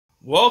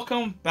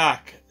Welcome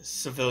back,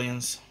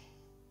 civilians.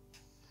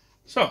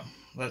 So,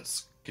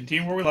 let's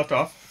continue where we left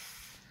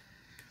off.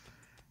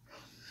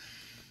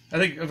 I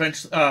think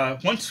eventually,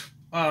 once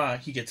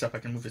he gets up, I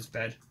can move his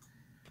bed.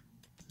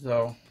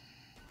 So,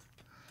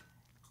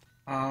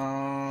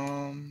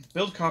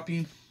 build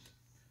copy,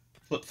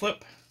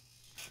 flip.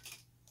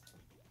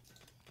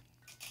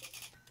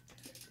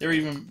 They're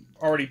even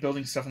already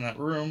building stuff in that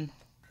room.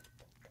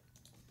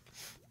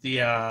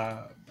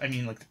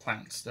 Like the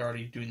plants. They're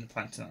already doing the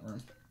plants in that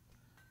room.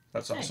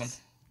 That's nice.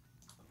 Awesome.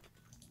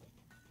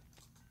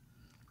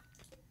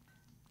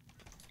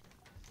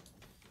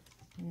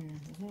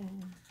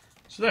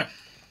 So there.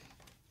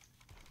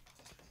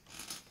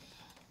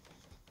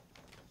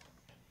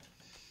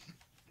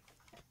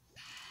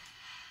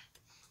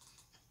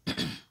 What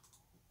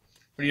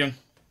are you doing?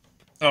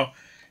 Oh,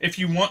 if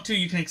you want to,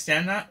 you can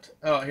extend that.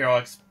 Oh, here, I'll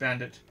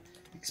expand it.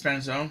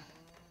 Expand zone.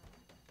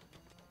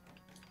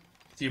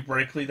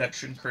 Theoretically, that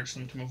should encourage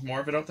them to move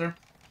more of it out there.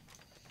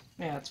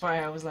 Yeah, that's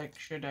why I was like,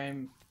 should I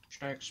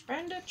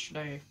expand it? Should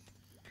I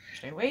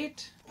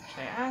wait? Should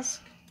I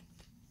ask?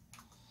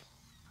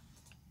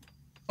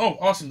 Oh,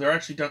 awesome. They're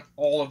actually done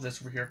all of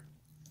this over here.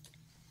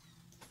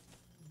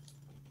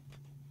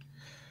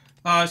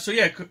 So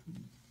yeah,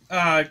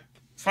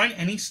 find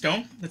any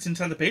stone that's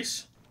inside the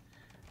base.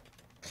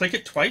 Click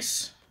it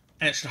twice,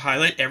 and it should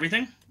highlight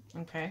everything.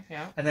 Okay,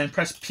 yeah. And then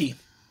press P.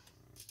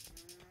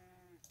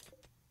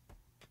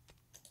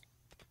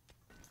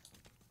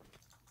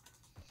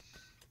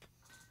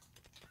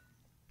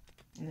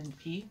 And then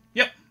P?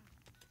 Yep.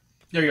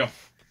 There you go.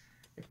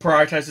 It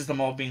prioritizes them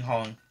all being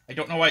hauling. I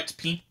don't know why it's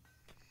P.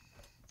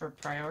 For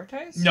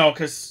prioritize? No,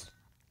 because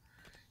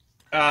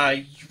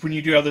when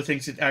you do other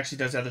things, it actually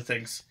does other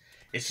things.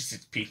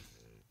 It's P.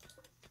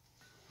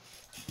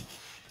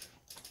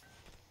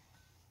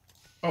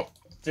 Oh,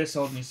 this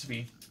all needs to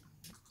be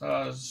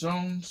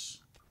zones,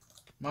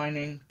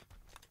 mine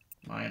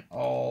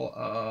all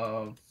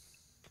of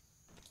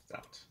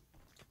that.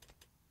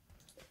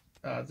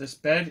 This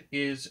bed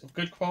is of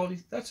good quality.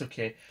 That's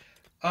okay.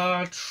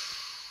 Let's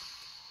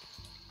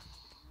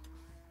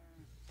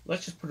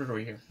just put it over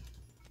here.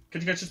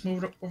 Could you guys just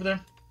move it over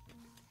there?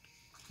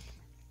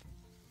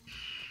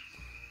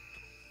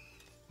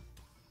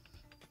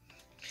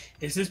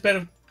 Is this bed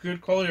of good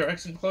quality or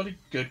excellent quality?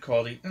 Good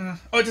quality.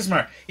 Oh, it doesn't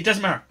matter. It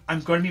doesn't matter.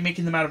 I'm going to be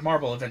making them out of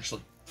marble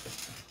eventually.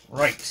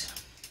 Right.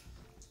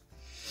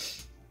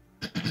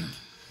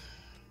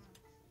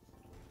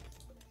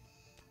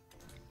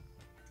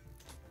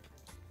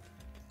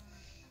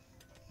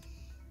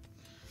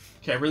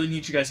 Okay, I really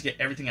need you guys to get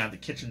everything out of the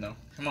kitchen, though.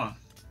 Come on.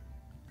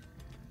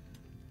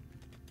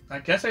 I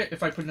guess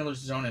if I put another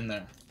zone in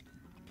there,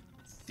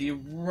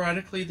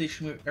 theoretically they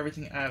should move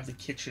everything out of the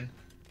kitchen.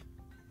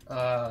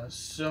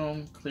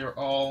 Zone, clear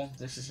all.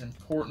 This is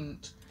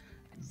important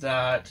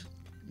that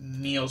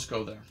meals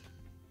go there.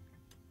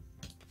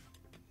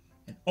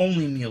 And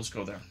only meals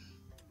go there.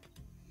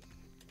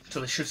 So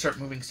they should start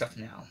moving stuff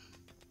now.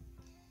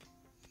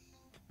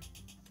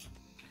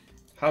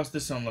 How's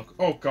this zone look?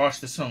 Oh gosh,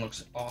 this zone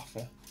looks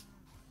awful.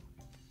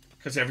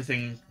 Because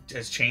everything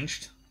has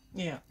changed.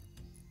 Yeah.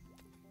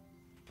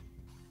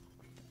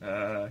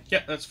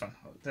 Yeah, that's fine.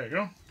 There you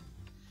go.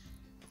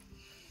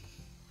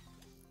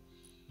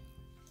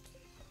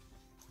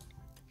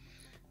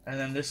 And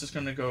then this is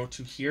going to go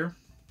to here.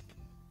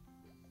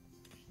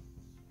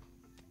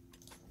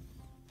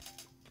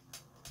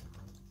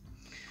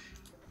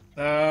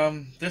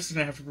 This is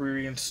going to have to be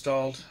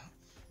reinstalled.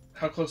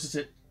 How close is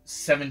it?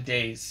 7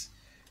 days.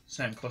 It's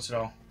not even close at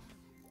all.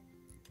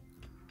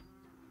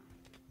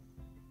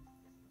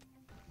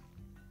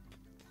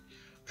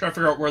 Try to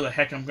figure out where the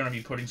heck I'm going to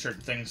be putting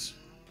certain things.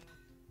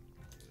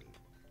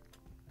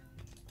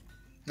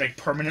 Like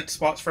permanent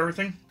spots for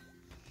everything.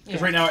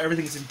 Because right now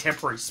everything is in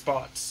temporary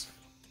spots.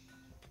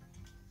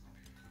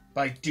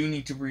 But I do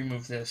need to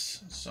remove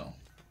this, so.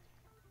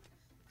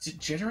 Is it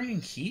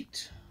generating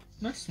heat?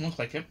 That doesn't look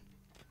like it.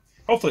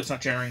 Hopefully it's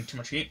not generating too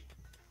much heat.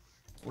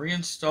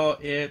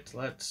 Reinstall it.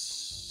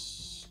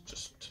 Let's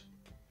just...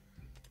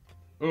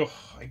 Ugh,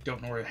 I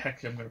don't know where the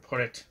heck I'm going to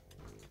put it.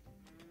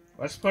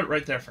 Let's put it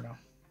right there for now.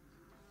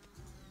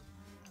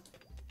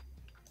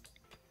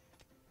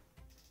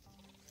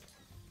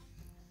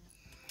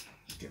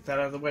 Get that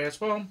out of the way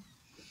as well.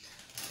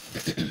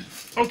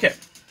 Okay.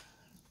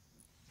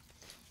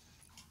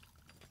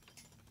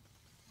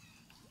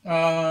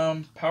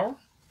 Power.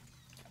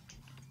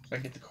 So I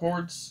get the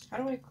cords. How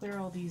do I clear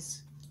all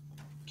these?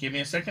 Give me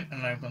a second,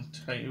 and I'm going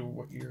to tell you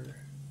what you're...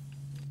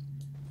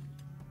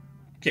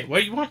 Okay, what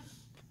do you want?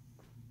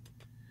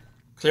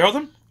 Clear all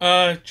them?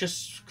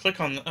 Just click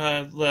on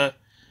the...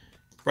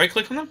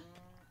 Right-click on them?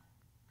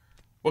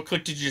 What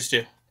click did you just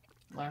do?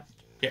 Left.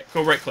 Yeah,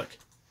 go right-click.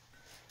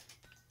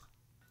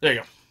 There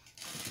you go.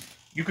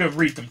 You could have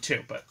read them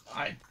too, but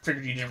I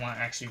figured you didn't want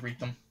to actually read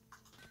them.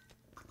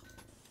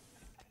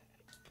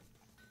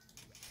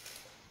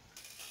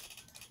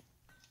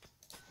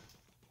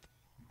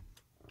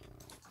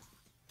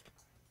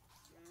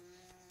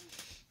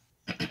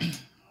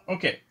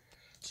 Okay,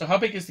 so how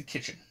big is the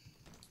kitchen?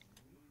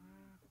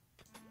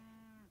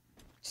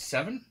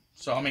 7.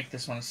 So I'll make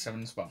this one a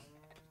 7 as well.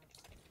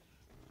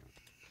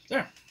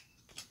 There.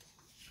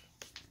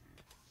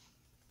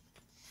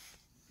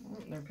 Oh,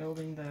 they're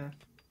building the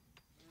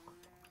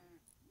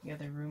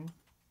other room.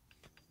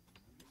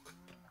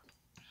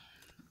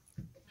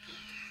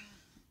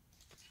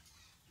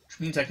 Which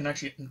means I can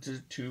actually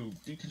get to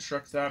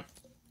deconstruct that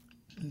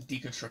and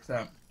deconstruct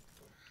that.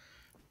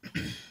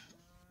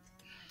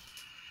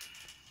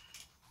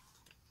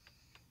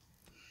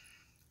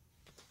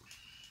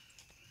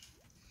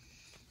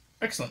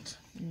 Excellent.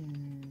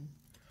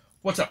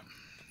 What's up?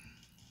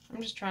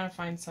 I'm just trying to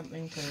find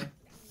something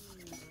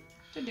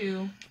to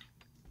do.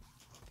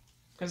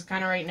 Because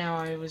kind of right now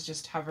I was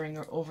just hovering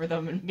over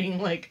them and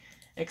being like,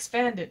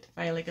 expand it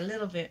by like a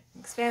little bit.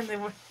 Expand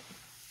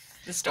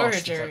the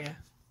storage area.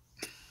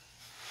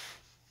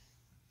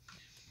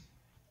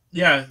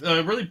 Yeah,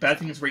 the really bad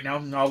thing is right now,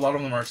 not a lot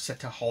of them are set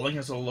to hauling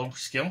as a low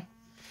skill.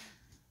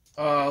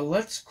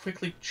 Let's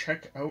quickly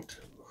check out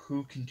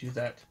who can do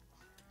that.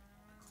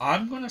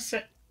 I'm going to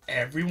set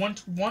everyone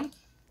to 1.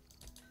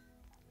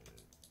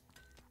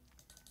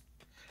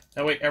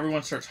 That way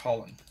everyone starts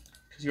hauling.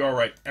 Because you are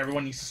right,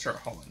 everyone needs to start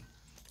hauling.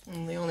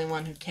 And the only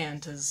one who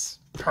can't is...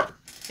 her.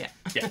 Yeah.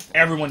 Yeah,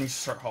 everyone needs to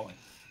start hauling.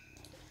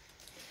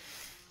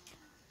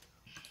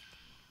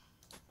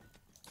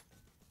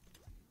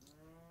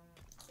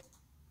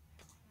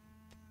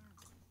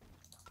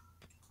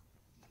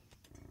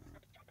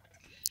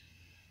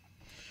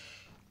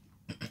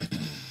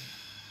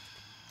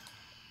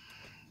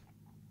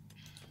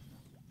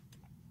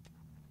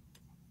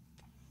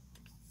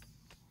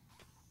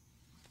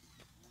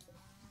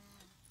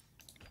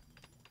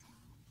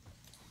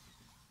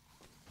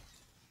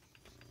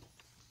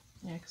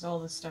 Yeah, because all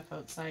this stuff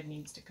outside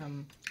needs to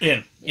come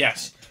in.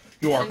 Yes,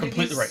 you are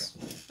completely right.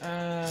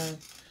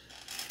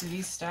 Do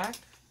these stack?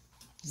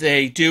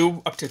 They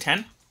do up to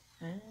 10.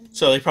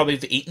 So they probably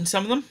have eaten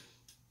some of them.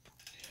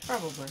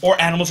 Probably. Or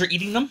animals are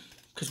eating them.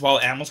 Because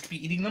wild animals could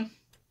be eating them.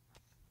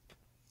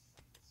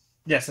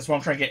 Yes, that's why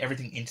I'm trying to get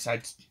everything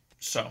inside.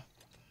 So.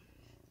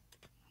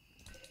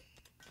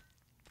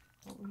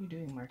 What were you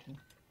doing, Martin?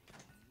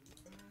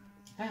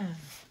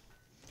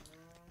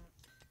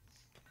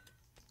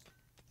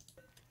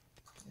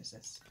 There's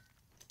this.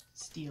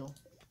 Steel.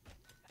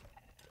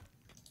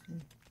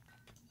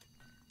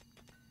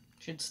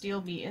 Should steel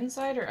be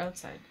inside or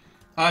outside?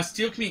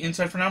 Steel can be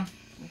inside for now.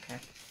 Okay.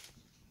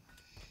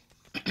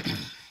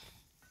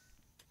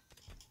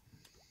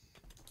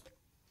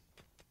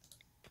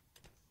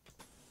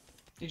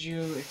 Did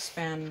you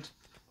expand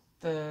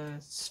the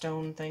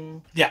stone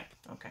thing? Yeah.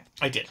 Okay.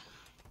 I did.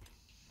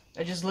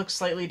 It just looks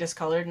slightly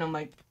discolored, and I'm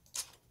like,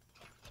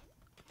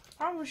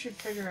 probably should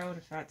figure out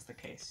if that's the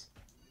case.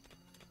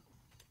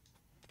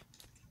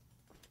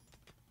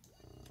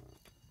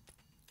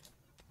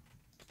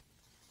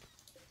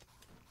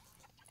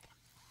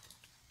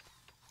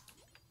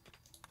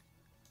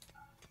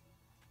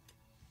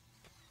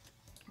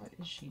 What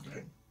is she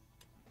doing?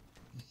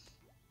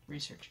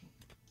 Researching.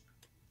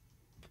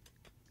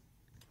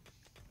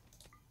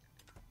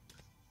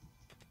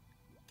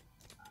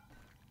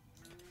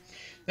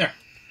 There.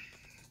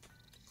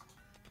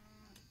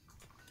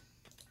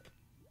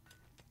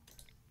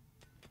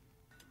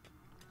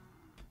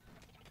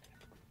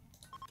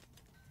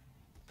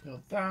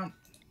 Build that,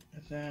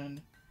 and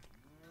then...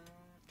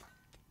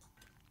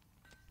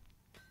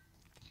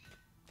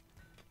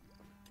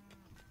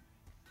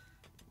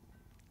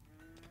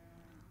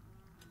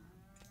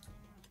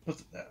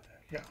 What's that?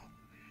 Yeah.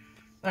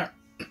 There.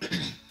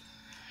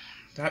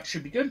 That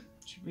should be good.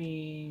 Should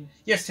we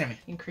Yes, Tammy.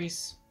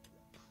 increase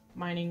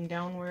mining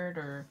downward,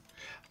 or?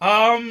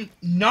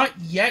 Not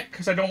yet,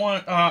 because I don't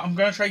want... I'm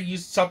going to try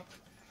to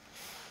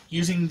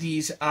using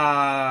these,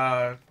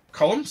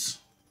 columns.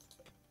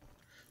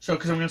 So,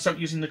 because I'm going to start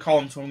using the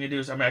columns, what I'm going to do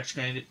is I'm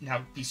actually going to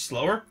now be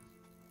slower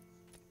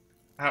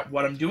at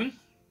what I'm doing.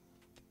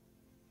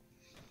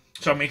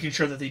 So I'm making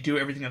sure that they do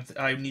everything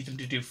that I need them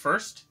to do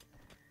first.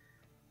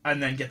 And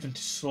then get them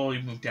to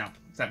slowly move down,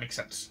 if that makes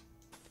sense.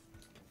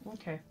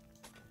 Okay.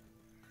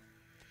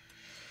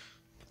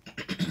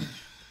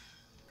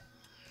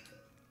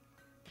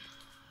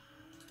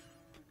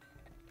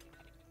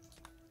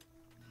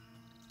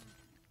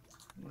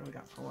 What do we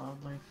got for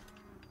wildlife?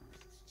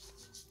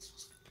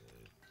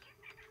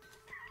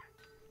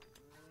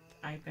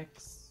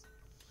 Ibex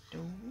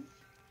stone.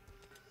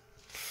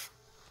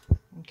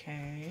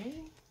 Okay.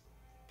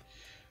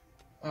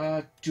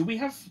 Do we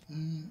have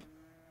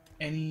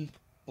any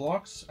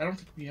blocks? I don't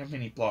think we have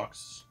any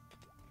blocks.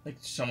 Like,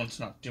 someone's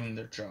not doing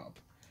their job.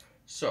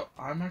 So,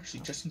 I'm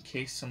actually, just in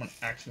case someone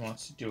actually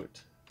wants to do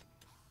it.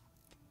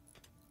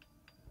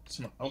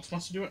 Someone else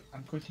wants to do it,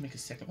 I'm going to make a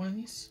second one of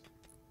these.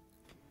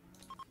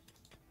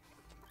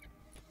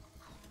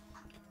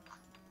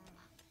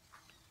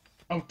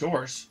 Oh,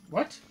 doors.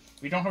 What?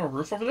 We don't have a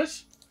roof over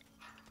this?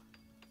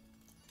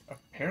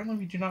 Apparently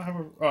we do not have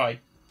a...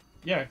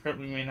 yeah,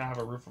 apparently we may not have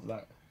a roof over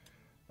that.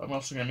 I'm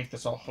also going to make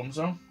this all home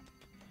zone.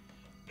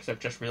 Because I've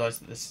just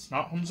realized that this is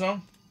not home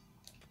zone.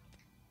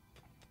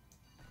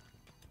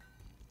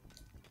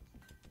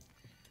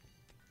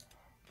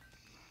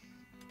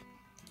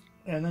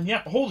 And then,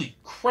 yeah, holy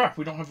crap,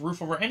 we don't have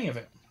roof over any of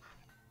it.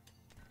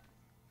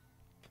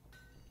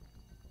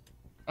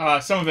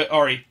 Some of it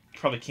already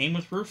probably came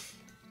with roof.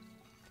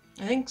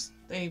 I think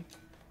they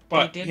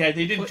did. Yeah,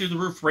 they didn't do the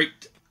roof right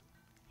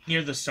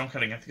near the stone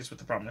cutting, I think is what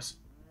the problem is.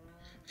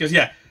 Because,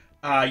 yeah,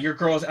 your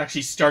girl is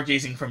actually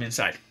stargazing from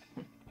inside.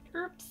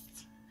 Oops.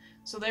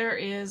 So there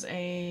is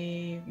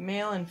a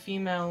male and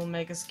female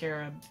mega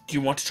scarab. Do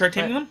you want to try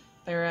taming them?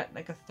 They're at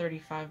like a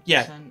 35%.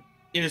 Yeah,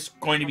 it is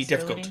going to be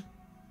difficult.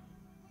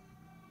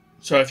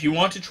 So if you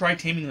want to try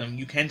taming them,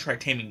 you can try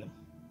taming them.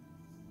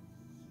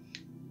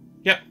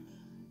 Yep.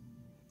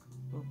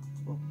 Ooh,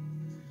 ooh.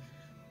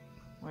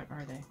 What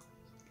are they?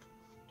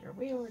 They're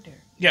way over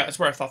there. Yeah, that's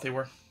where I thought they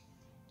were.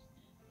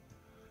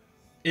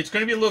 It's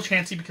going to be a little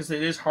chancy because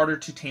it is harder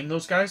to tame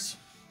those guys.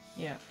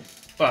 Yeah.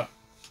 But.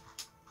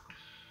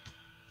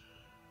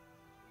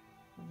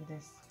 Look at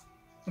this.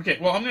 Okay,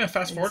 well, I'm going to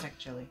fast forward. Insect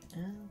jelly. Oh,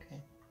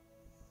 okay.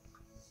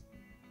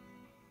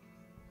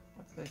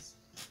 What's this?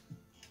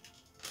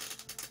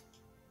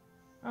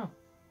 Oh.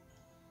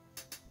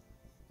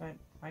 But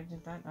why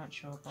did that not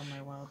show up on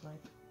my wildlife?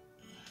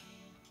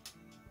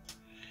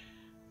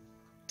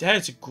 That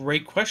is a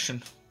great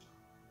question.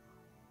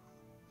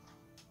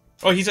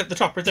 Oh, he's at the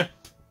top, right there.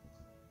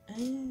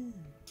 Oh.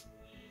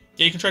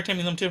 Yeah, you can try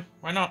taming them too.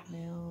 Why not?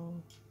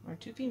 Male or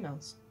 2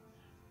 females.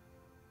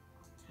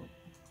 Oh.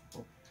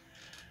 Oh.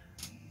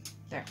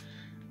 There.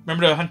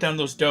 Remember to hunt down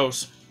those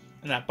does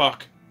and that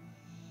buck.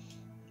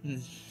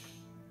 And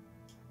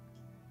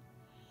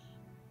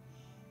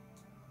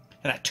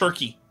that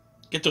turkey.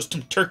 Get those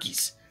 2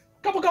 turkeys.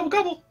 Gobble, gobble,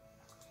 gobble.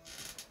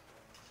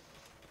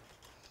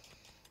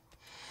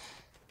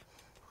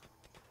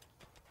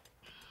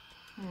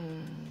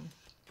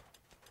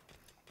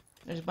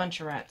 There's a bunch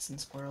of rats and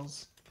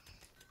squirrels.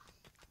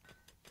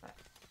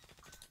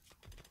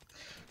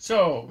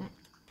 So.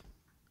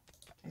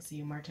 I see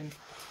you, Martin.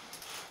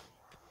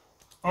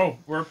 Oh,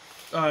 we're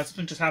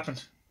something just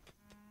happened.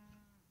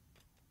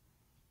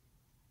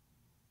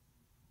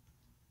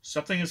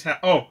 Something is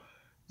oh,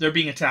 they're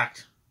being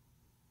attacked.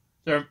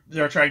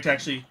 They're trying to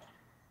actually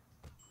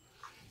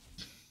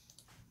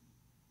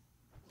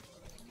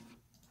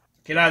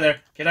get out of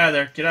there. Get out of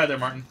there. Get out of there,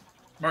 Martin.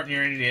 Martin,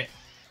 you're an idiot.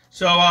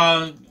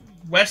 So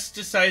Wes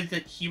decided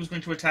that he was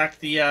going to attack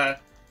the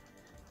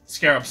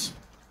scarabs.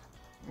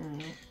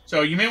 Mm-hmm.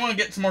 So you may want to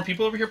get some more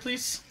people over here,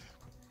 please.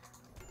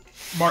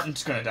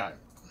 Martin's gonna die.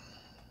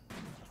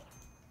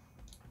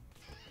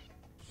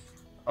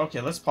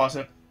 Okay, let's pause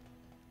it.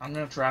 I'm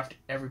gonna draft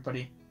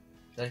everybody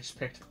that I just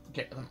picked.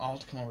 Get them all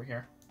to come over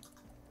here.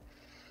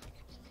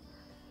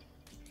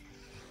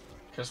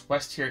 Because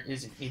West here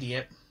is an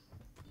idiot.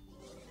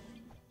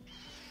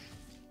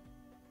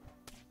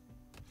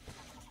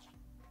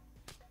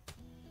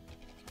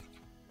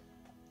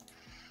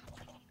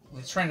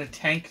 He's trying to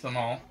tank them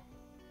all.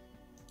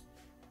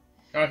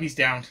 Oh, he's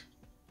downed.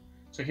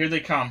 So here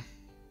they come.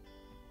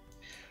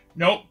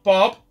 Nope,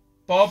 Bob.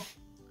 Bob.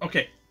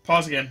 Okay,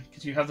 pause again,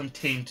 because you have them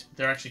tamed.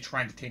 They're actually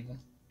trying to tame them.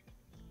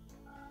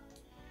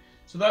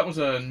 So that was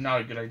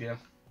not a good idea.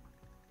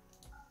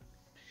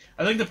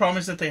 I think the problem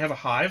is that they have a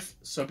hive.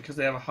 So because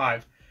they have a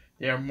hive,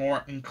 they are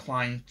more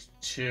inclined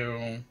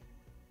to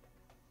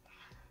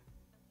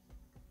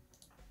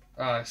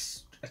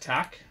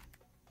attack.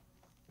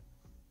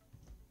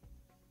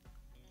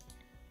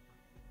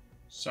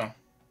 So.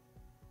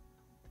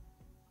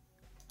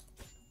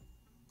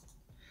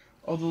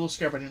 Oh, the little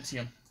scarab, I didn't see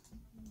him.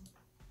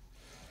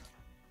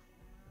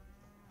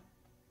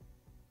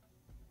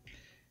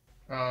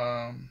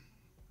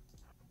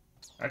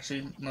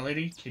 Actually, my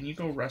lady, can you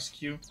go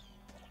rescue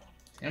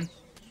him?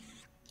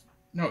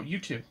 No, you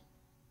two.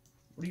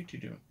 What are you two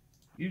doing?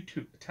 You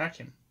two, attack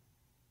him.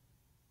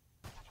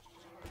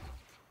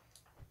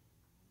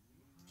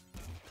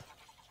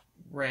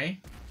 Ray,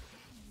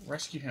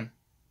 rescue him.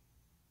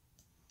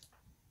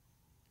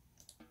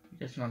 You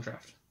guys can on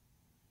draft.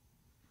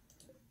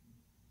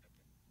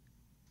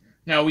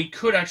 Now, we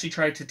could actually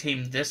try to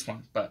tame this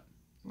one, but...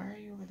 Why are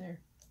you over there?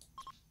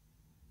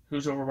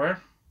 Who's over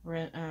where?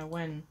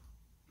 When?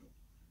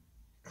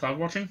 Cloud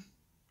watching?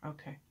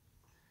 Okay.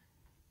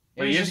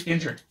 But he is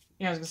injured.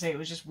 Yeah, I was gonna say, it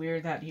was just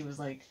weird that he was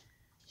like...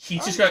 He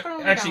just got...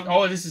 Actually,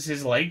 all of this is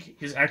his leg.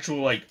 His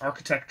actual, like,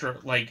 architecture,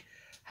 like,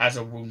 has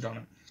a wound on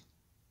it.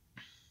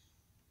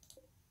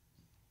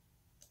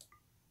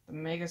 The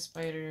mega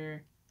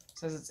spider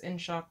says it's in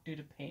shock due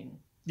to pain.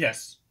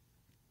 Yes.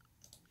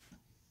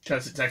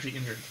 Because it's actually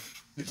injured.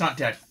 It's not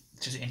dead.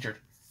 It's just injured.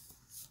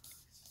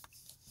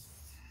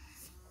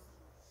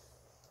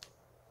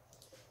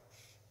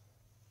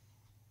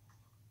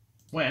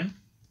 When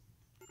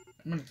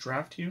I'm going to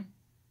draft you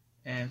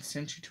and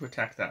send you to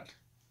attack that.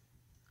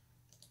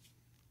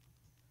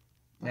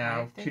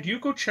 Now, could you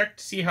go check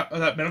to see how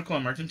that medical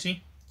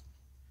emergency?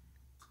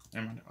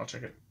 Never mind, I'll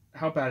check it.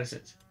 How bad is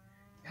it?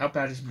 How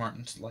bad is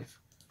Martin's life?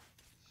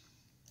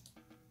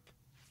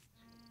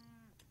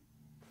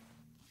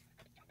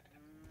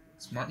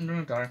 Is Martin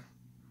gonna die?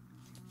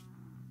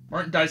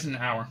 Martin dies in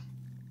an hour.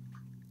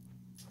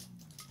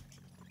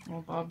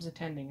 Well, Bob's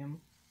attending him,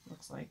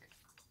 looks like.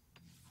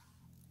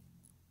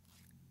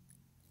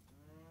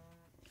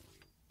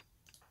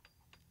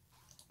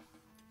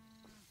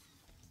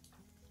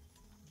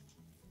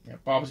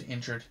 Bob's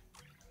injured.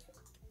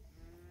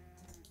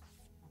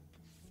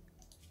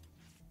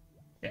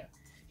 Yeah.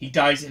 He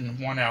dies in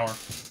 1 hour.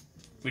 If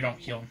we don't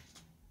heal him.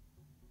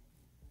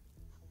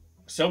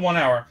 So 1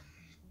 hour.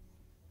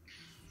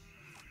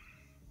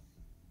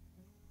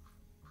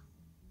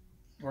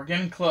 We're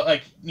getting close.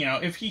 Like, you know,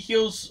 if he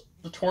heals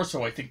the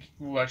torso, I think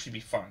we'll actually be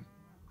fine.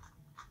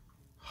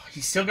 Oh,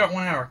 he's still got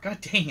 1 hour.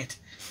 God dang it.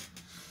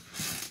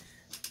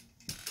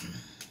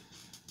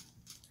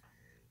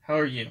 How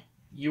are you?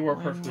 You are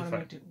perfectly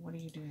fine. What are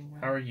you doing?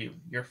 How are you?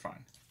 You're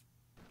fine.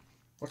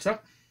 What's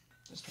up?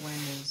 Just Wen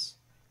is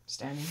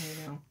standing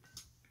here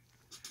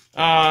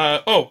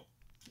now. Oh.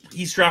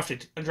 He's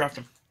drafted. Undraft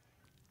him.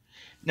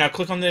 Now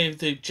click on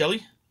the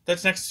jelly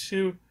that's next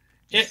to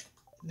it.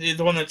 The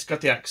one that's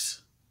got the X.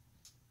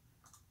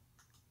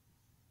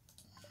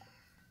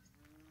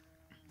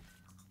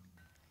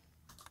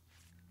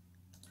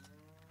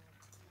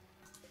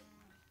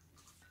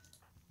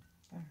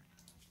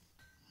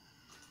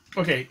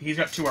 Okay, he's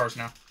got 2 hours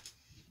now.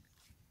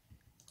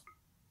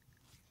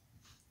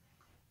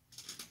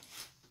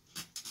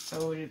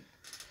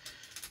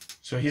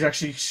 So he's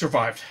actually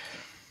survived.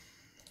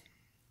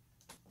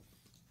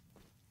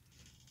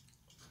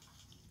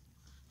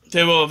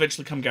 They will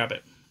eventually come grab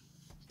it.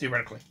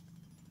 Theoretically.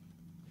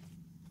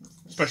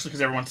 Especially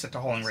because everyone's set to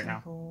hauling right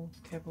now.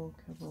 Kibble,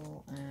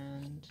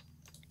 and...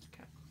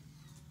 Okay.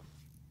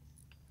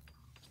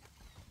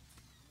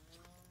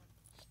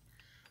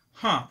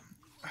 Huh.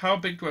 How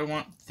big do I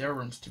want their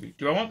rooms to be?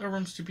 Do I want their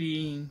rooms to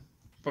be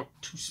about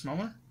 2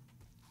 smaller?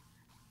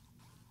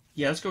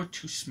 Yeah, let's go with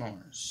 2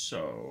 smaller.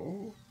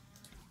 So,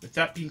 with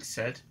that being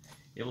said,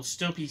 it will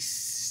still be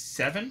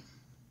 7.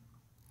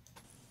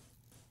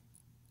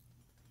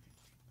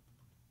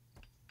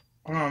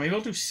 Oh no, maybe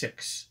I'll do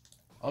 6.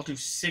 I'll do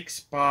 6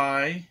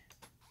 by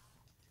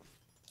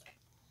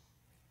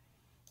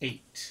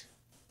 8.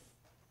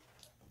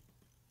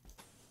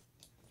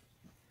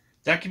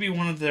 That could be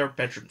one of their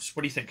bedrooms.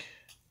 What do you think?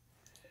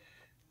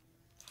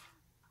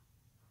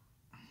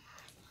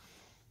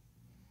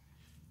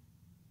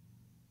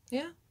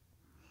 Yeah.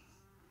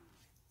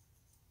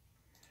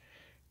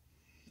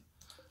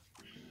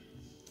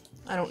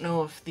 I don't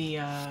know if the,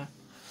 I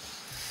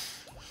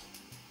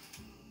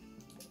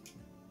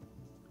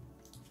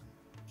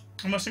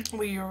was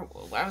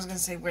gonna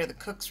say where the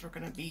cooks were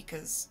gonna be,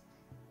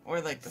 or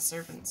like the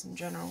servants in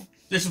general.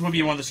 This would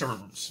be one of the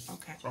servant rooms.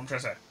 Okay. That's what I'm trying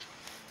to say.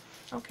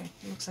 Okay.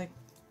 It looks like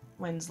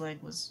Wen's leg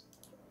was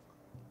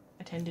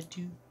attended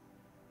to.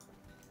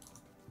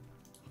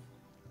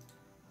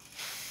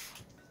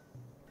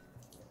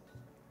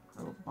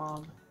 Oh,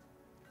 Bob.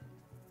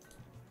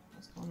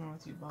 What's going on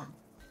with you, Bob?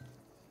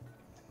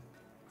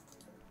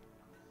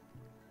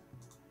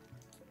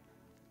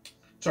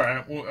 Sorry,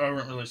 I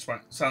went really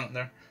silent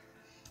there.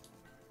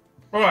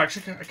 Oh,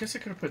 actually, I guess I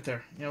could have put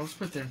there. Yeah, let's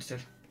put it there instead.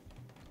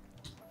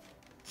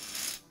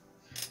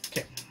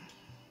 Okay.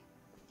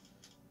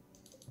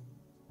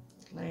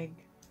 Leg.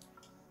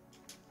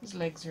 His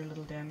legs are a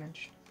little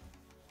damaged.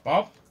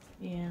 Bob?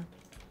 Yeah.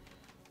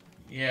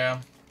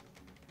 Yeah.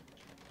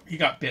 He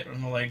got bit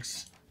on the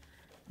legs.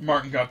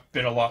 Martin got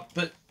bit a lot.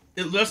 But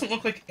it doesn't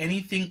look like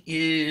anything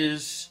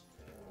is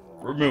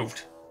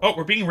removed. Oh,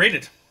 we're being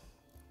raided.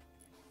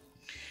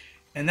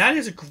 And that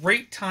is a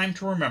great time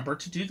to remember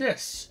to do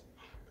this.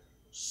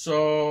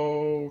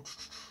 So,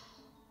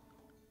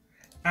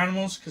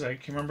 animals, because I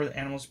can remember the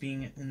animals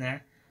being in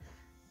there.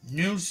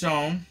 New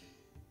zone.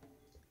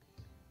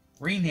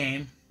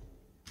 Rename.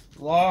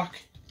 Lock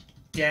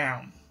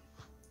down.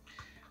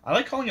 I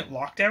like calling it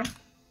lockdown.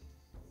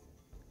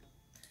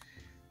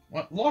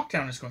 What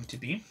lockdown is going to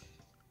be.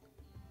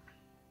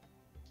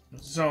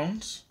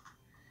 Zones.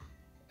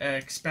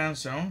 Expand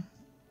zone.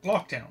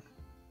 Lockdown.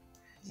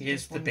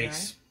 Is the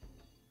base. Guy?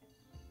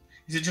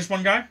 Is it just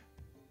one guy?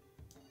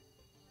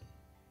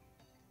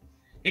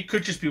 It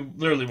could just be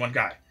literally one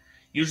guy.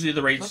 Usually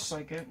the raids. Looks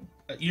like it.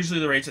 Usually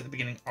the raids at the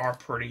beginning are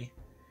pretty.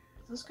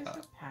 Those guys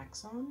have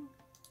packs on.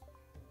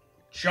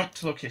 Jump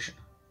to location.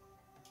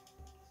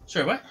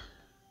 Sorry, what?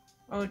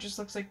 Oh, it just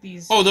looks like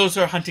these. Oh, those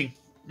are hunting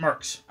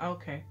marks.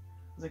 Okay.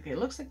 Like it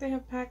looks like they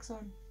have packs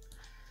on.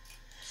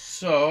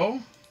 So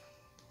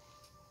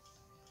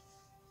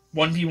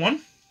 1v1.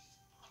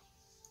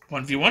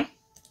 1v1.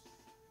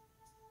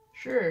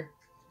 Sure.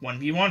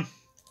 1v1.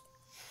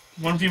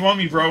 1v1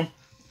 me, bro. Do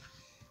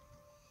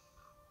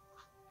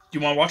you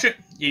want to watch it?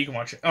 Yeah, you can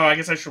watch it. Oh, I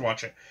guess I should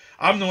watch it.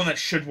 I'm the one that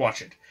should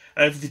watch it.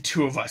 Out of the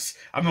two of us,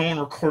 I'm the one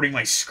recording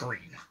my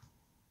screen.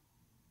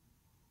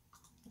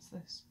 What's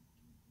this?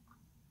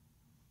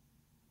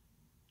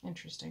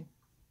 Interesting.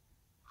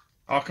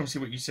 I'll come see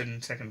what you said in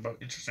a second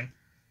about interesting.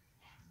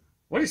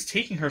 What is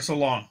taking her so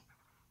long?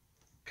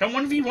 Come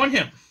 1v1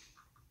 him.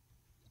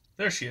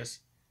 There she is.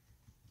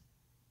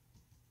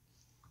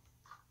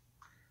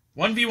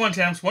 1v1,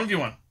 Tams.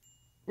 1v1.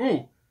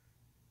 Ooh.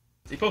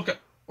 They both got...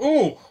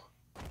 Ooh.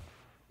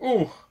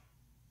 Ooh.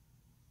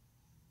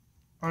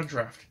 On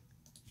draft.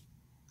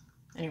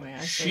 Anyway,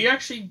 She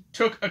actually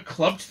took a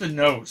club to the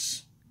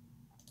nose.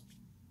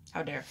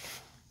 How dare.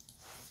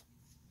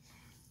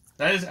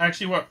 That is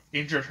actually what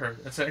injured her.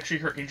 That's actually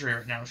her injury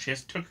right now. She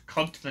took a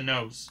club to the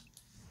nose.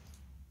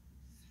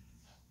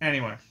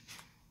 Anyway.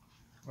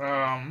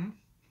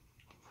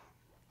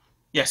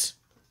 Yes.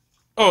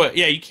 Oh,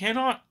 yeah, you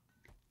cannot...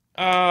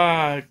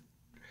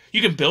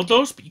 you can build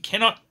those, but you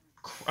cannot...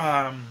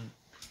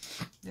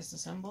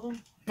 Disassemble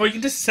them? Well, you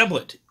can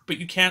disassemble it, but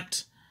you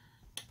can't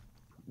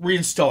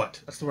reinstall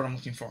it. That's the word I'm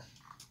looking for.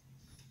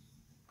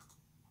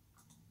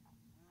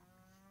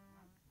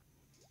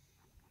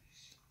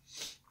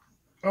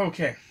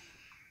 Okay.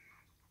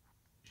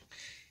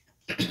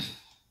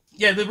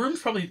 Yeah, the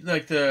rooms probably,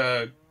 like,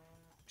 the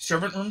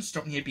servant rooms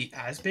don't need to be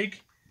as big.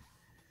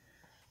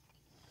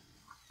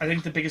 I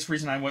think the biggest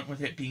reason I went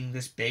with it being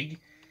this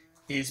big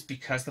is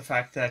because the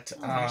fact that...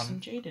 there's some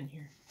jade in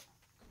here.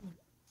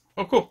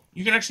 Oh, cool.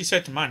 You can actually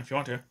set it to mine if you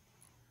want to.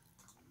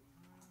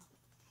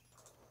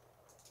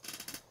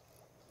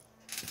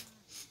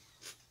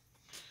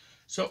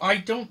 So I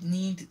don't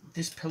need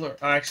this pillar.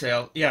 Actually,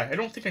 I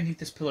don't think I need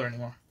this pillar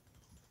anymore.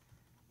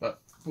 But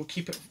we'll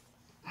keep it...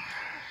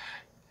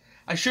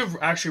 I should have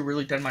actually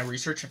really done my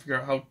research and figure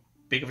out how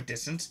big of a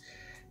distance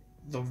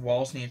the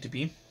walls need to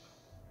be.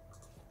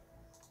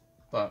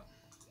 But...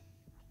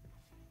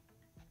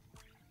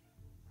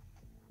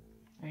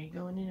 Are you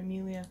going in,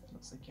 Amelia?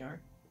 Looks like you are.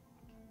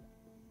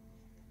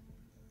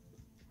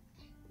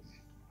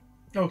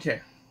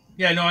 Okay.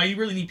 Yeah, no, I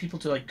really need people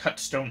to, like, cut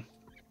stone.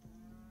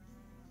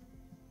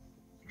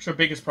 So our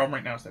biggest problem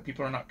right now is that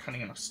people are not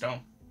cutting enough stone.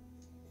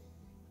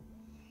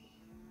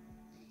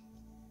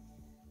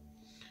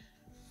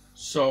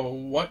 So,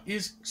 what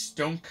is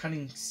stone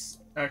cutting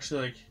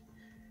actually like?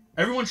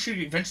 Everyone should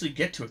eventually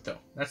get to it, though.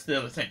 That's the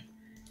other thing.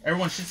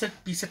 Everyone should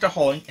be set to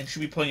hauling and should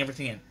be pulling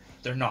everything in.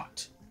 They're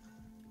not.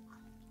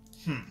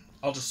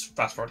 I'll just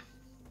fast forward.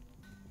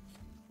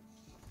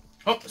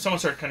 Oh, someone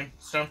started cutting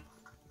stone.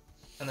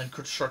 And then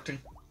constructing.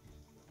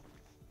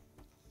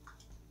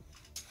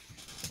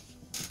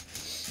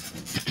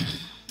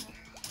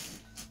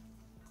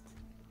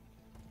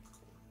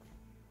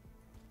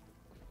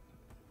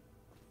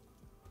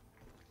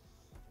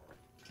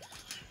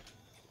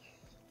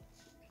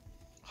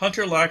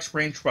 Hunter lacks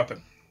ranged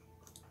weapon.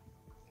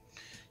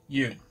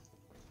 You.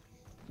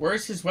 Where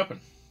is his weapon?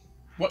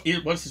 What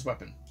is his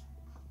weapon?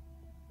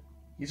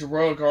 He's a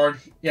royal guard.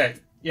 Yeah,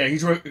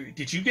 he's...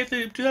 Did you get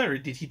to do that, or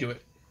did he do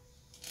it?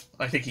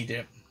 I think he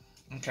did.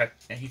 Okay,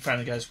 and he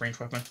finally got his ranged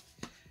weapon.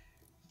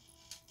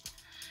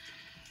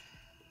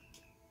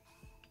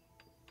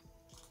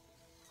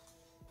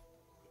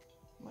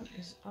 What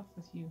is up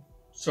with you?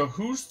 So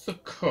who's the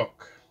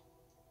cook?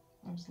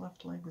 His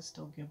left leg is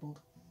still gibbled.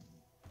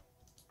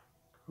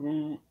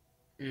 Who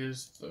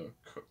is the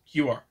cook?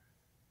 You are.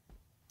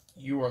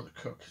 You are the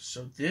cook.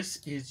 So this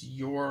is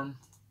your...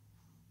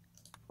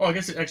 Oh, I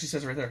guess it actually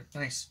says right there.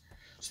 Nice.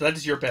 So that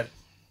is your bed.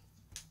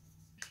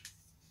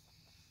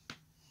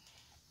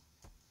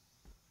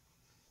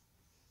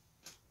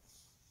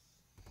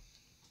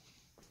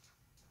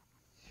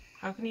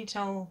 How can you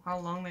tell how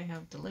long they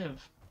have to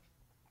live?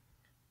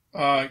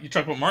 You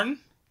talk about Martin?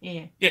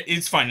 Yeah. Yeah,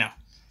 it's fine now.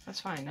 That's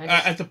fine.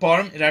 At the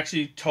bottom, it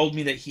actually told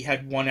me that he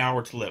had 1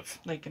 hour to live.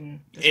 Like in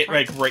this it,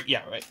 part?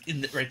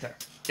 right, right there.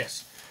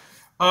 Yes.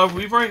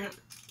 We've already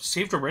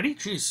saved already.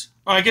 Jeez.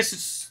 Oh, I guess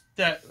it's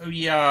that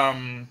we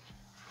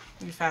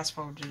fast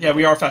forwarded. Yeah,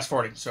 we are fast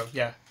forwarding. So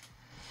yeah.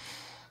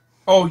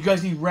 Oh, you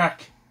guys need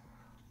rec.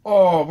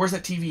 Oh, where's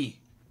that TV?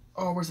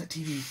 Oh, where's that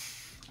TV?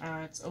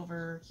 It's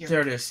over here.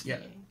 There it is. Yeah.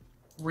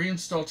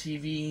 Reinstall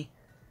TV.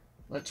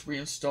 Let's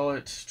reinstall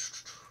it.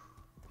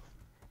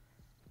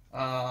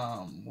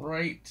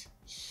 Right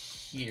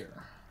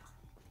here.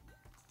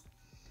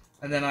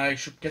 And then I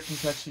should get them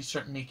to actually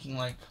start making,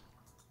 like,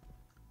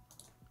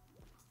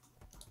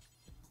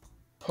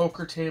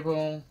 poker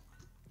table,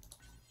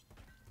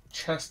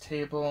 chess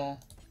table,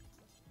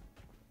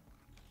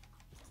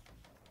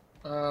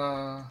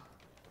 they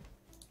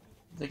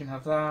can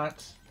have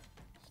that.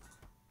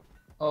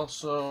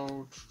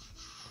 Also,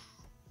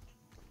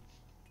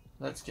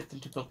 let's get them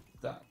to build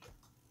that.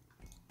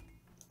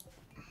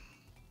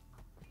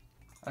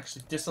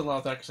 Actually,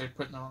 disallow that because I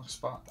put it in the wrong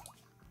spot.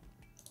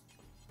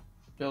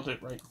 Build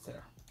it right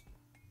there.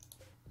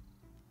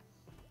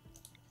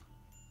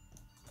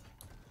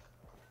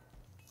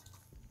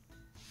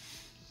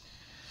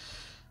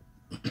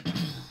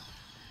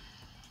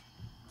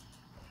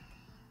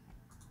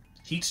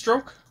 Heat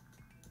stroke?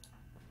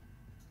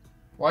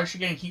 Why is she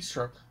getting heat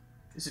stroke?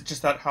 Is it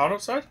just that hot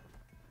outside?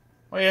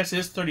 Oh yes, it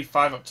is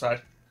 35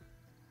 outside.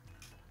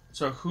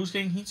 So who's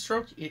getting heat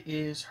stroke? It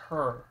is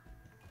her.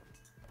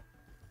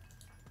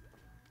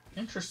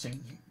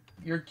 Interesting.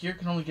 Your gear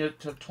can only get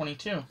to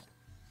 22.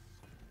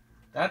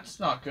 That's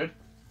not good.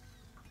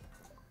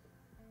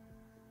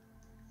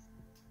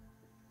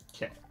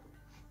 Okay.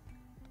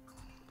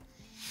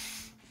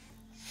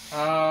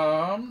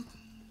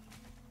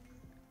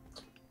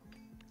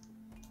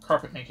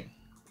 Carpet making.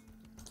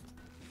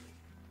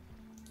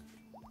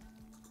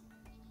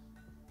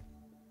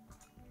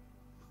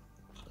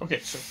 Okay,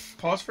 so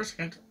pause for a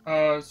second.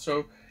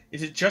 So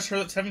is it just her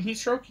that's having heat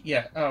stroke?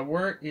 Yeah.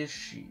 Where is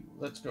she?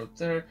 let's go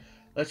there.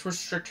 Let's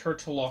restrict her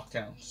to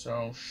lockdown.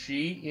 So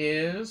she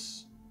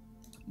is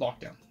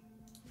lockdown.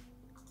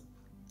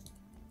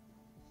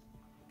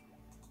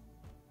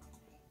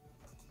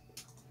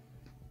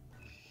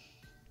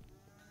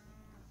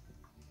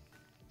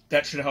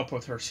 That should help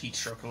with her heat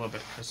stroke a little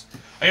bit, because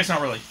I guess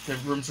not really. The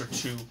rooms are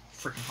too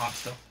freaking hot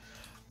still.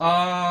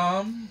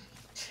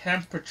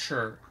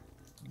 Temperature.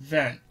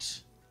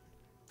 Vent.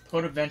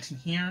 Put a vent in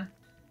here.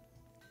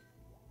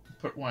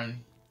 Put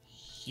one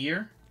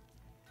here.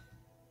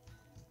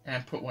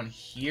 And put one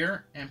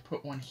here. And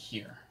put one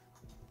here.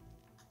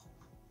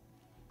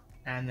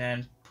 And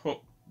then put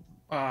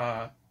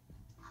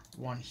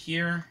one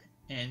here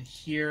and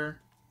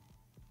here.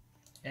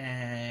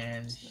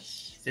 And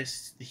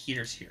this, the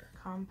heater's here.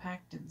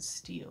 Compacted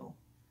steel.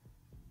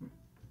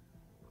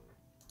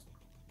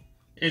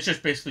 It's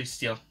just basically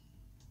steel.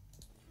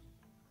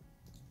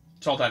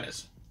 That's all that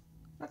is.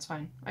 That's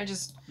fine. I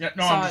just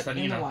saw it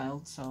in the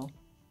wild, so.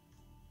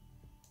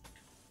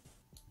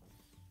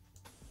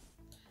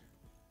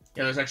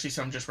 Yeah, there's actually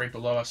some just right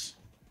below us.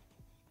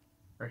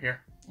 Right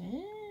here.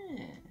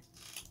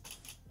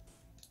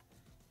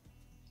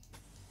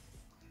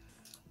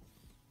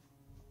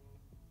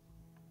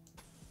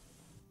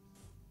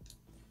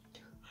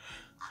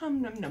 Num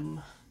num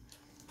num.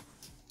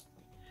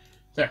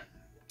 There.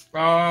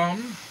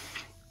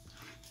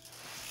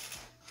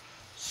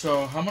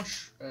 So how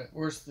much?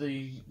 Where's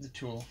the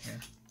tool here?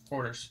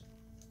 Orders.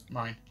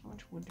 Mine. How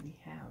much wood do we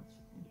have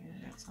in here?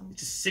 I got some.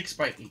 It's a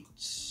 6x8.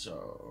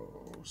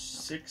 So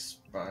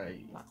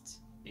 6x8. Lots.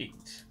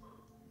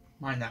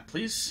 Mine that,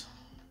 please.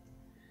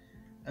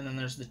 And then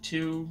there's the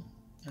 2,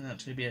 and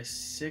that's gonna be a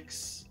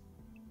 6.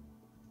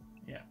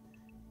 Yeah.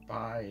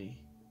 By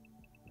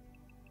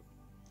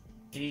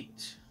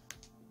 8.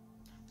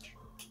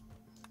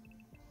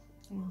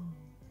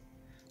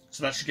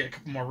 So that should get a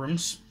couple more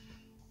rooms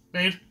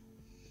made.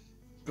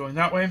 Going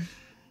that way.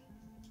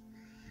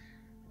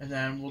 And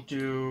then we'll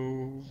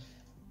do...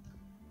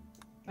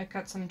 I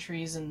cut some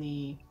trees in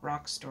the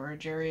rock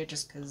storage area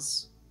just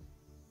because...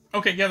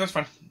 Okay, yeah, that's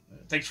fine.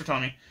 Thanks for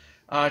telling me.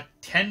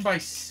 10 by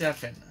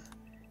 7.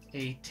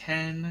 A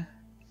 10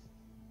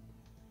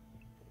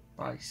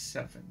 by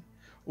 7.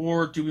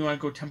 Or do we want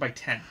to go 10 by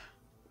 10?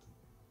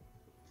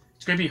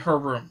 It's going to be her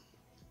room.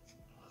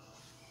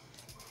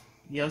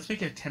 Yeah, let's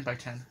make it a 10 by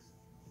 10.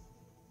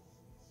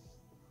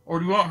 Or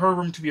do we want her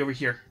room to be over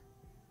here?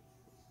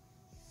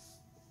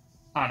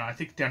 I don't know, I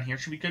think down here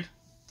should be good.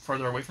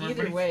 Farther away from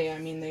everybody. Either way, I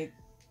mean, they...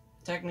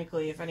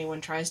 Technically, if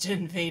anyone tries to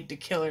invade to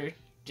kill her,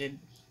 they'd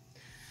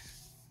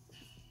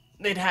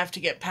have to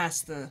get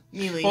past the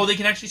melee. Well, they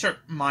can actually start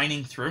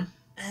mining through.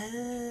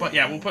 But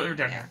yeah, we'll put her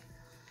down here.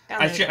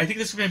 I think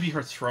this is going to be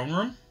her throne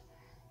room.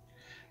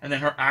 And then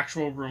her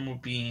actual room will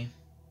be...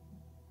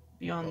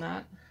 Beyond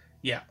that?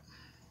 Yeah.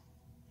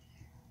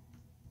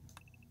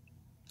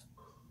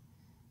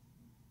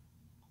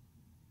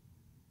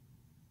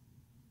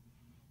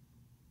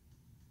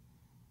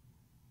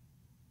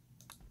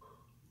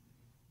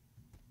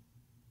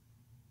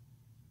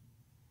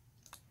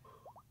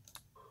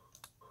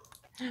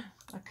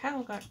 A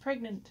cow got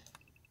pregnant.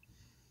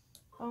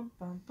 Bum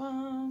bum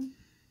bum.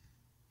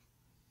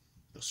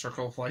 The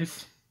circle of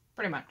life.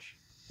 Pretty much.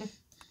 What's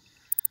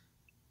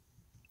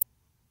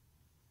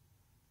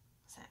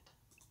that?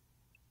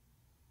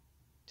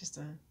 Just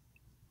a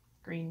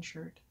green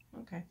shirt.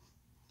 Okay.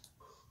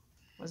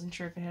 Wasn't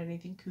sure if it had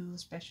anything cool,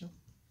 special.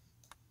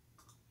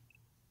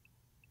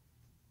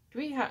 Do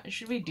we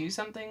should we do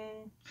something?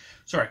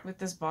 Sorry. With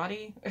this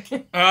body?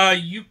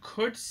 You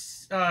could.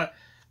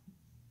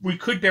 We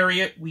could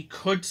bury it. We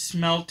could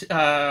smelt.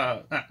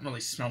 Not really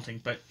smelting,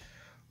 but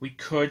we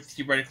could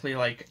theoretically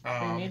like.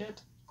 Cremate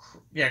it.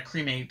 Yeah,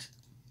 cremate.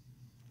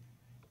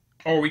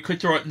 Or we could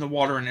throw it in the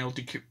water and it'll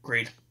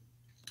degrade.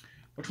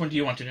 Which one do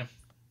you want to do?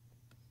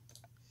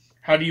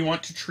 How do you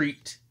want to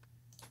treat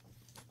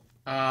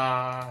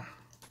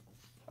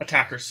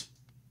attackers?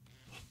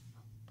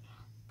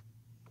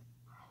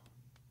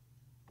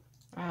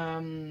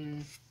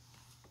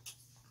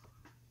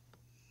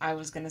 I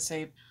was gonna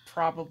say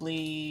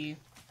probably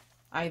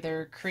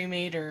either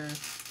cremate or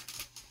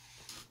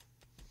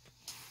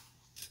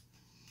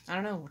I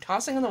don't know.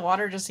 Tossing in the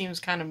water just seems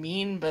kind of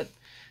mean, but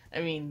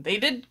I mean they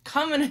did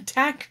come and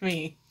attack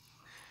me,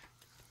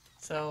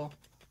 so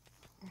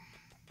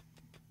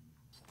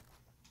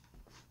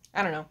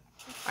I don't know.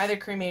 Either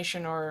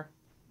cremation or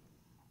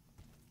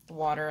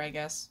water, I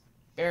guess.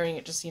 Burying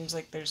it just seems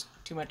like there's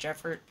too much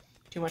effort,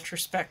 too much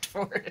respect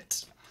for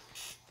it.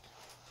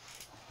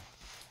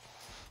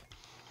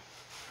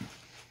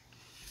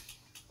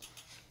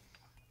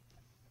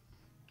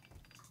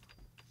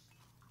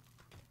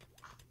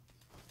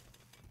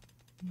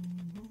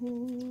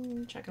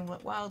 Checking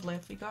what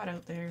wildlife we got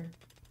out there.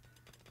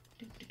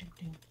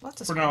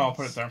 Lots of For squirrels. now, I'll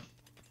put it there.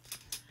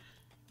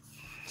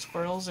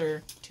 Squirrels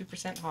are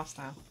 2%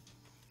 hostile.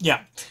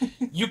 Yeah.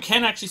 You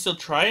can actually still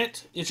try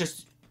it. It's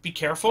just be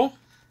careful.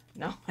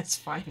 No, it's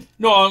fine.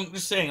 No, I'm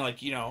just saying,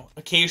 like, you know,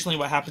 occasionally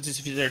what happens is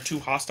if they're too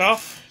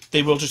hostile,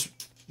 they will just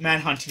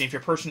manhunt. And if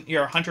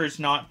your hunter is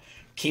not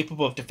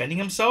capable of defending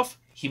himself,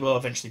 he will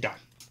eventually die.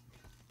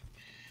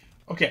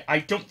 Okay, I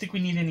don't think we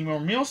need any more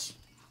meals.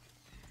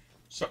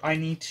 So I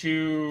need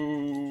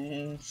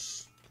to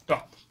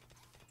stop.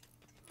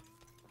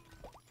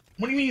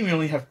 What do you mean we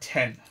only have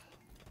 10?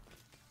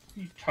 What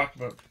are you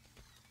talking about?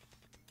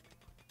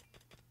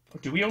 Oh,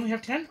 do we only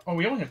have 10? Oh,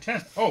 we only have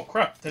 10. Oh,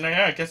 crap. Then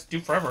I guess do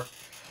forever.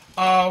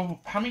 How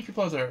many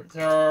people are there?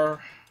 There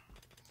are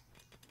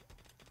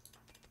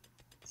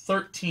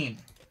 13.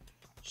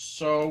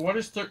 So what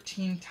is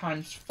 13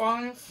 times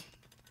 5?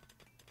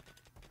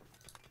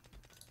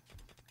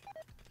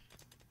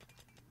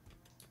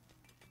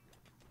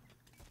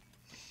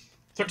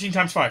 $13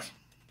 times 5.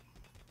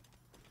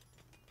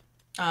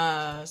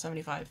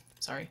 75.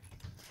 Sorry.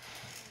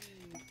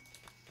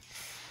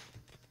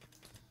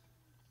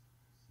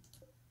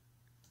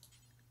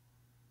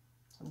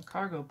 Some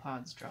cargo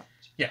pods dropped.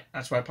 Yeah,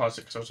 that's why I paused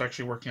it, because I was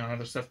actually working on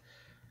other stuff.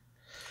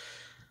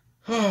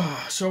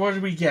 So what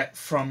did we get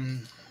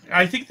from...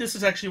 I think this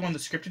is actually one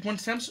of the scripted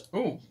ones, Thames.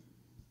 Oh.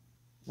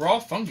 Raw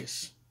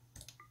fungus.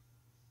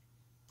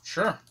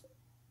 Sure.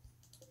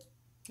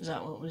 Is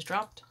that what was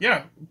dropped?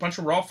 Yeah, a bunch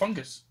of raw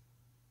fungus.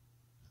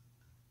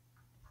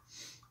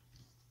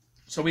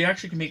 So we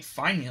actually can make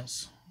fine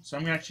meals. So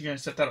I'm actually going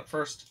to set that up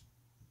first.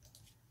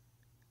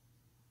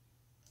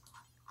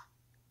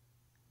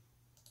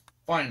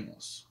 Fine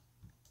meals.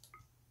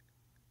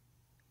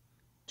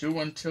 Do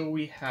until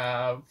we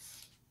have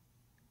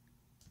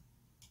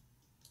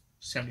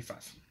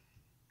 75.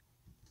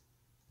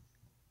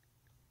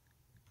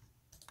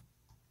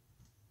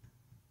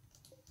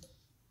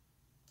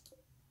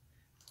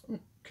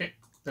 Okay,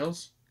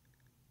 bills.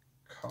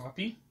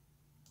 Copy.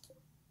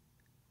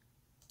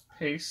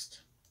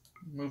 Paste.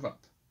 Move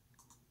up.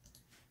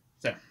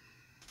 There.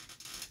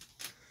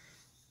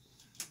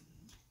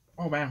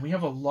 Oh man, we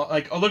have a lot.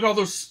 Like, oh, look at all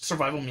those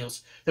survival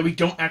meals that we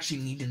don't actually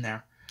need in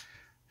there.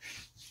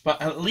 But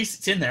at least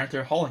it's in there.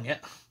 They're hauling it.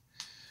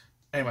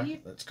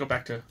 Anyway, let's go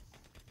back to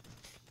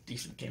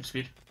decent game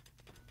speed.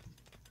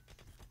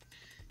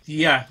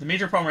 Yeah, the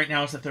major problem right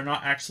now is that they're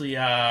not actually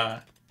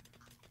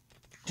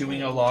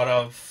doing a lot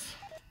of...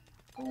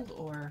 Gold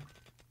ore.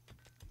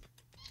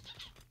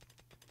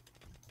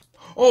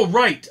 Oh,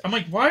 right. I'm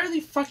like, why are they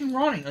fucking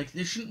rotting? Like,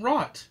 they shouldn't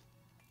rot.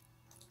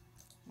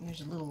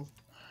 There's a little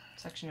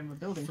section of a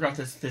building. I forgot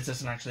this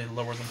doesn't actually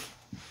lower them.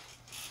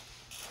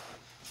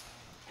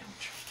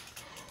 Ouch.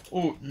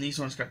 Oh, and these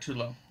ones got too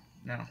low.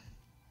 Now,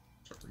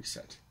 so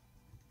reset.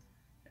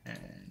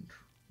 And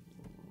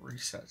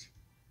reset.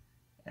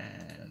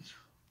 And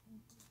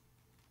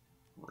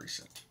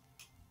reset.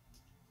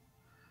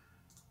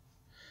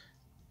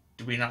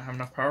 Do we not have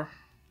enough power?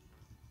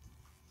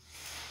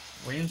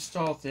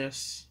 Reinstall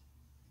this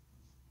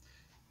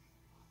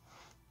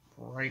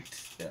right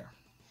there.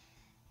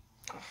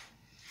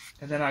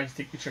 And then I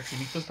think we should actually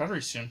make those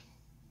batteries soon.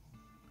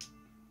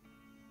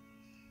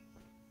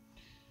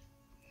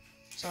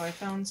 So I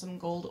found some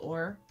gold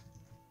ore.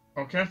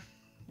 Okay.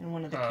 In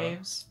one of the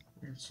caves.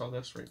 Reinstall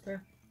this right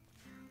there.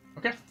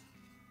 Okay.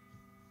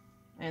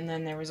 And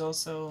then there was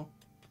also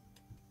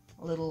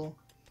a little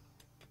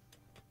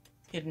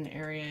hidden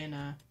area in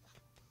a...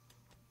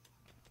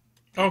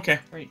 Okay.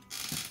 Right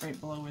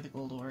below where the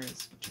gold ore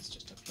is, which is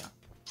just up here.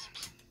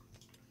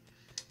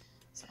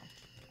 So,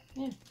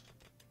 yeah.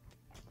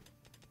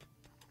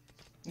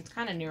 It's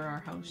kind of near our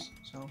house,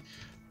 so...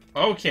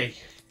 Okay.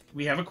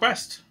 We have a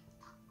quest.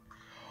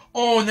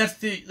 Oh, and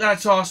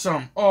that's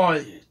awesome.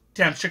 Oh,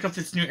 damn, check out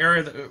this new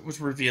area that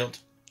was revealed.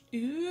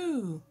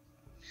 Ooh.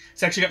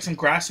 It's actually got some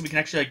grass, so we can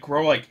actually, like,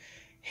 grow, like,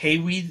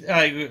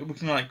 hayweed. We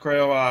can, like,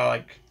 grow,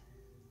 like...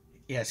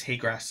 Yes, hay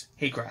grass.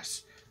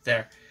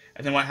 There.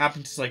 And then what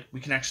happens is, like,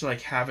 we can actually,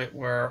 like, have it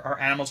where our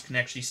animals can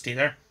actually stay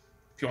there.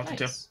 If you want them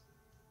to.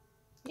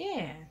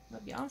 Yeah,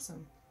 that'd be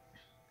awesome.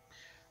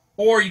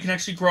 Or you can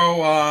actually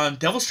grow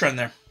Devil's Strand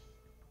there.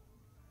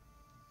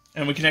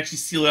 And we can actually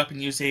seal it up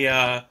and use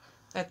a...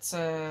 That's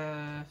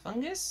a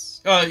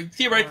fungus?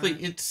 Theoretically,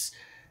 it's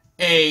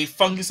a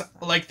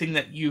fungus-like thing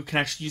that you can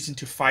actually use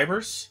into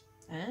fibers.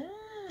 Ah.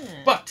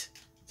 But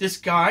this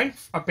guy,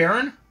 a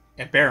Baron,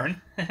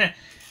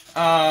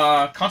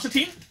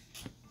 Constantine,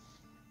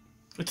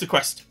 it's a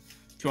quest.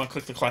 If you want to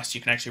click the quest,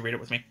 you can actually read it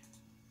with me.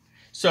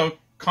 So,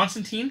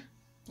 Constantine,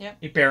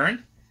 a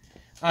Baron,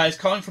 is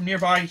calling from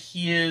nearby.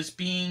 He is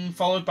being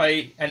followed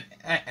by an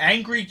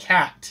angry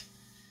cat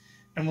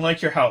and would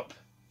like your help.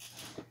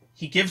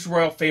 He gives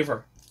royal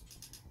favor.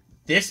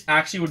 This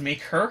actually would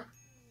make her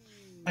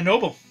a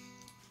noble.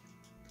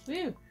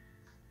 Woo.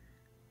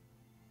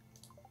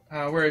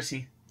 Where is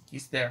he?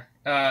 He's there.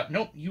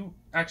 Nope, you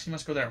actually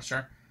must go there,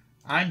 sir.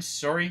 I'm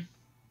sorry.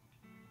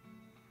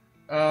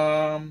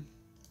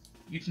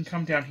 You can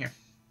come down here.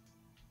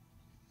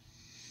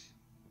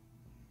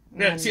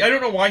 Yeah, see, I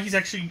don't know why he's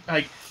actually,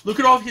 like, look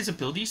at all of his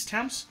abilities,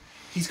 Thames.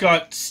 He's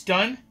got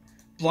Stun,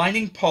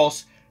 Blinding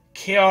Pulse,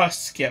 Chaos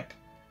Skip,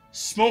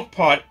 Smoke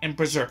Pod, and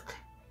Berserk.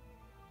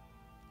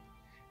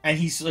 And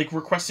he's, like,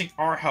 requesting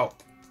our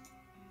help.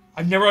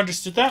 I've never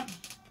understood that.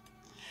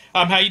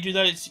 How you do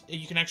that is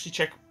you can actually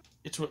check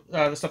it's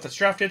the stuff that's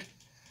drafted.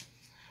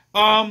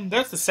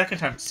 That's the second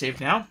time it's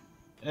saved now.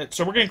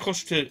 So we're getting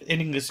closer to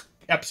ending this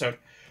episode.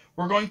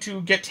 We're going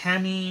to get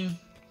Tammy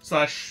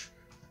slash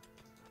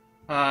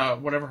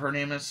whatever her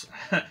name is.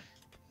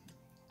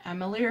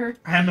 Ammallir?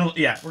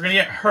 Yeah, we're gonna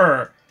get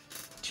her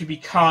to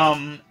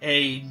become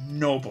a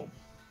noble.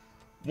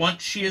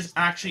 Once she is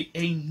actually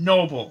a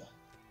noble,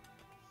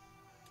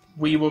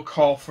 we will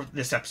call for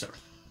this episode.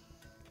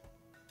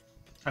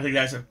 I think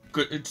that's a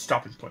good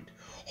stopping point.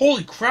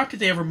 Holy crap, did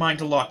they ever mind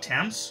a lot,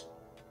 Tams?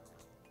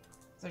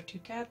 Is there 2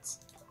 cats?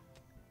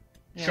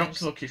 Yeah, Jump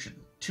to location.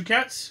 2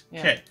 cats? Yeah.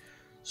 Okay.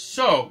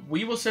 So,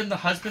 we will send the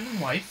husband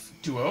and wife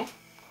duo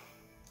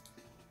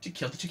to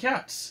kill the 2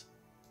 cats.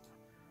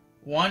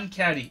 1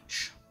 cat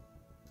each.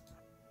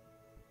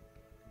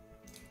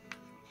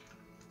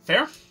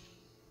 Fair?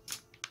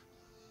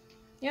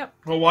 Yep.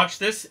 We'll watch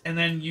this, and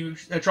then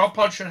a drop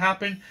pod should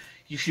happen.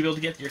 You should be able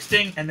to get your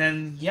sting, and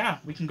then, yeah,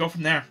 we can go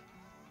from there.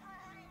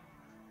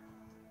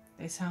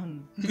 They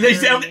sound... They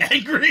sound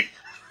angry!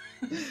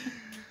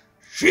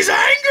 She's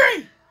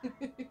angry!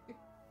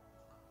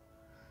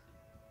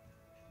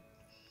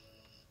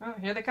 Oh,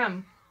 here they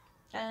come.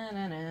 Na,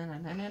 na, na, na,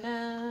 na, na,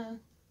 na.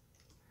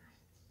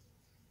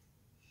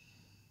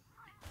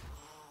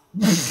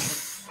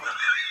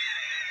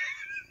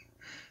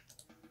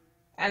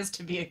 As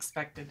to be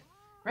expected.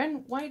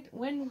 Ren, why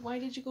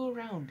did you go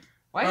around?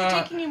 Why is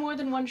it taking you more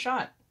than 1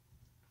 shot?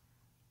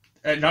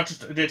 Not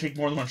just did it take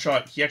more than 1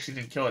 shot, he actually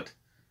didn't kill it.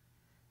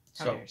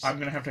 So Years. I'm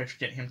going to have to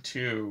actually get him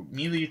to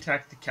melee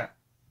attack the cat.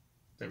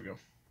 There we go.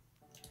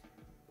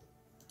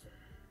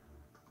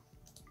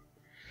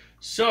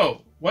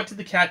 So, what did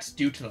the cats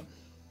do to them?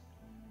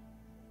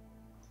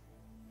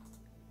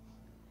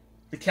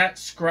 The cat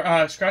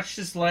scratched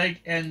his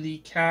leg, and the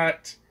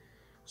cat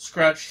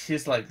scratched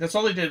his leg. That's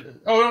all they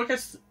did. Oh, no, I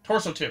guess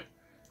torso too.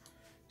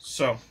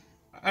 So,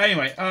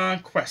 anyway,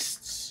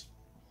 quests.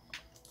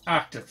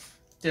 Active.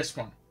 This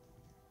one.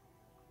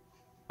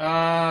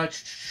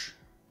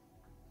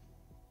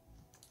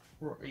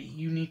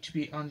 You need to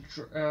be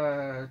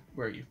where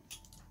are you?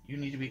 You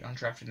need to be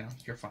undrafted now.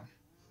 You're fine.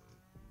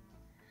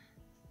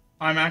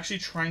 I'm actually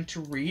trying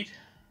to read.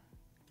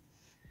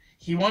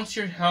 He wants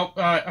your help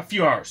a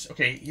few hours.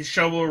 Okay, his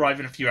shuttle will arrive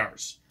in a few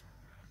hours.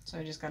 So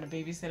I just gotta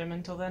babysit him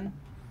until then?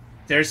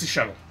 There's the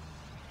shuttle.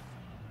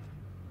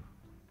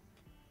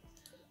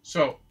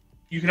 So,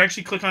 you can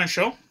actually click on a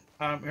shuttle.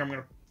 Here, I'm going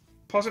to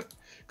pause it.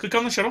 Click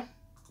on the shuttle.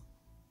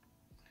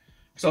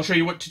 So I'll show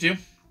you what to do.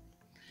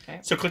 Okay.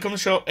 So click on the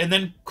shuttle, and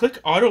then click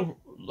auto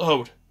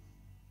load.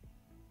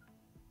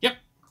 Yep.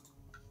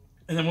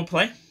 And then we'll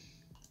play.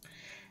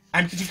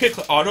 And because you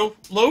click auto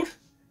load,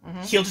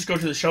 he'll just go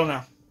to the shuttle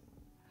now.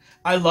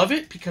 I love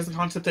it because the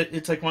concept that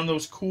it's like one of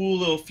those cool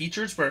little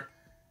features where,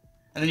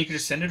 and then you can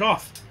just send it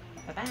off.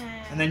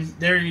 Bye-bye. And then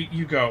there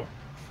you go.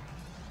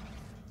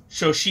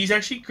 So she's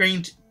actually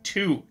gained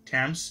 2,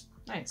 Tams.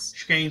 Nice.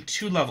 She gained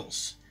 2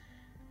 levels.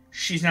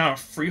 She's now a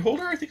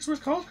freeholder, I think is what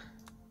it's called.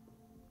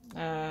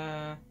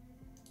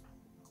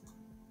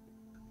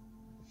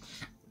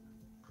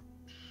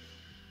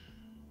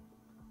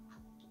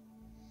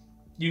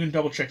 You can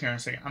double check here in a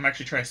second. I'm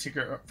actually trying to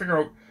figure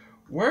out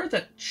where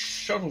that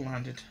shuttle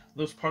landed.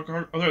 Those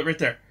parkour. Oh, right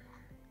there.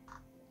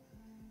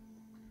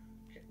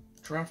 Okay,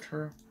 draft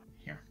her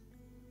here.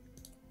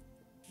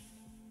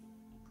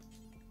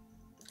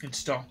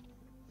 Install.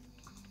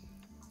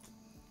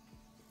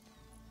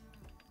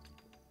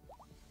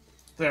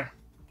 There.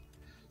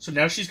 So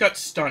now she's got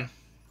stun.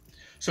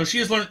 So she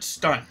has learned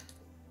stun.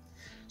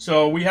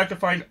 So we have to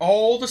find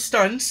all the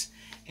stuns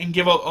and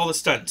give out all the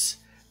stuns.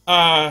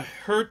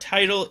 Her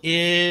title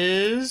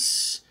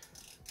is...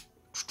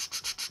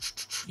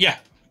 Yeah.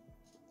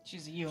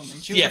 She's a human.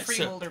 She was a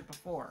freeholder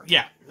before.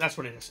 Yeah, that's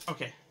what it is.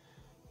 Okay.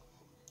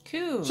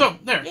 Cool. So,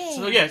 there. Yay.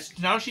 So, yes,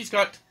 now she's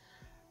got...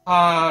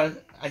 I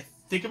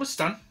think it was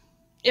stun.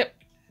 Yep.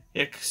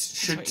 It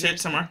should sit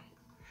somewhere.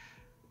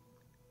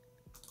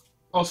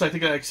 Also, I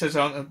think it says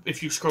on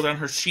if you scroll down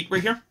her sheet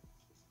right here.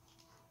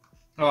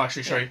 Oh,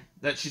 actually, show you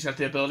that she's got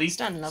the ability.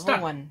 Stun,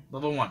 level 1.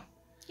 Level 1.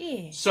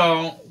 Yeah.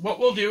 So, what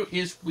we'll do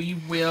is we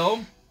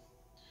will,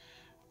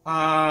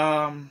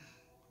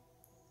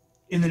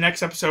 in the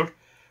next episode,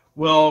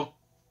 we'll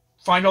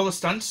find all the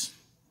stunts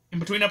in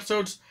between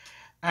episodes,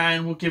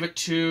 and we'll give it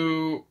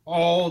to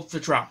all the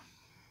drow.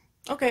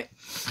 Okay.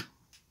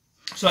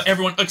 So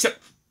everyone, except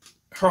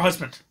her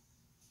husband.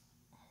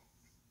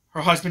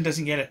 Her husband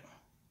doesn't get it.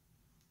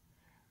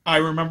 I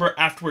remember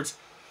afterwards,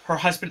 her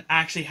husband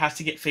actually has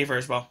to get favor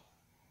as well.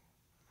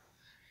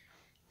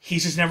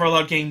 He's just never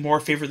allowed getting more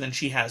favor than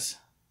she has.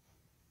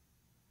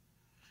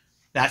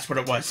 That's what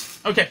it was.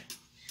 Okay.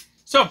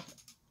 So,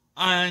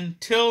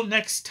 until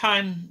next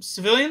time,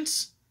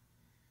 civilians.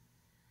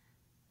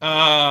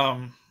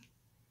 Come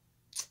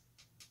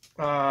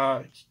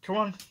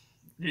on.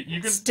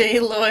 You can stay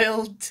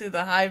loyal to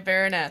the High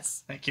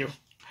Baroness. Thank you.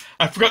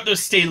 I forgot to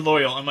stay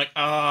loyal. I'm like,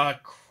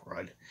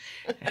 crud.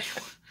 Anyway,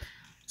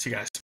 see you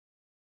guys.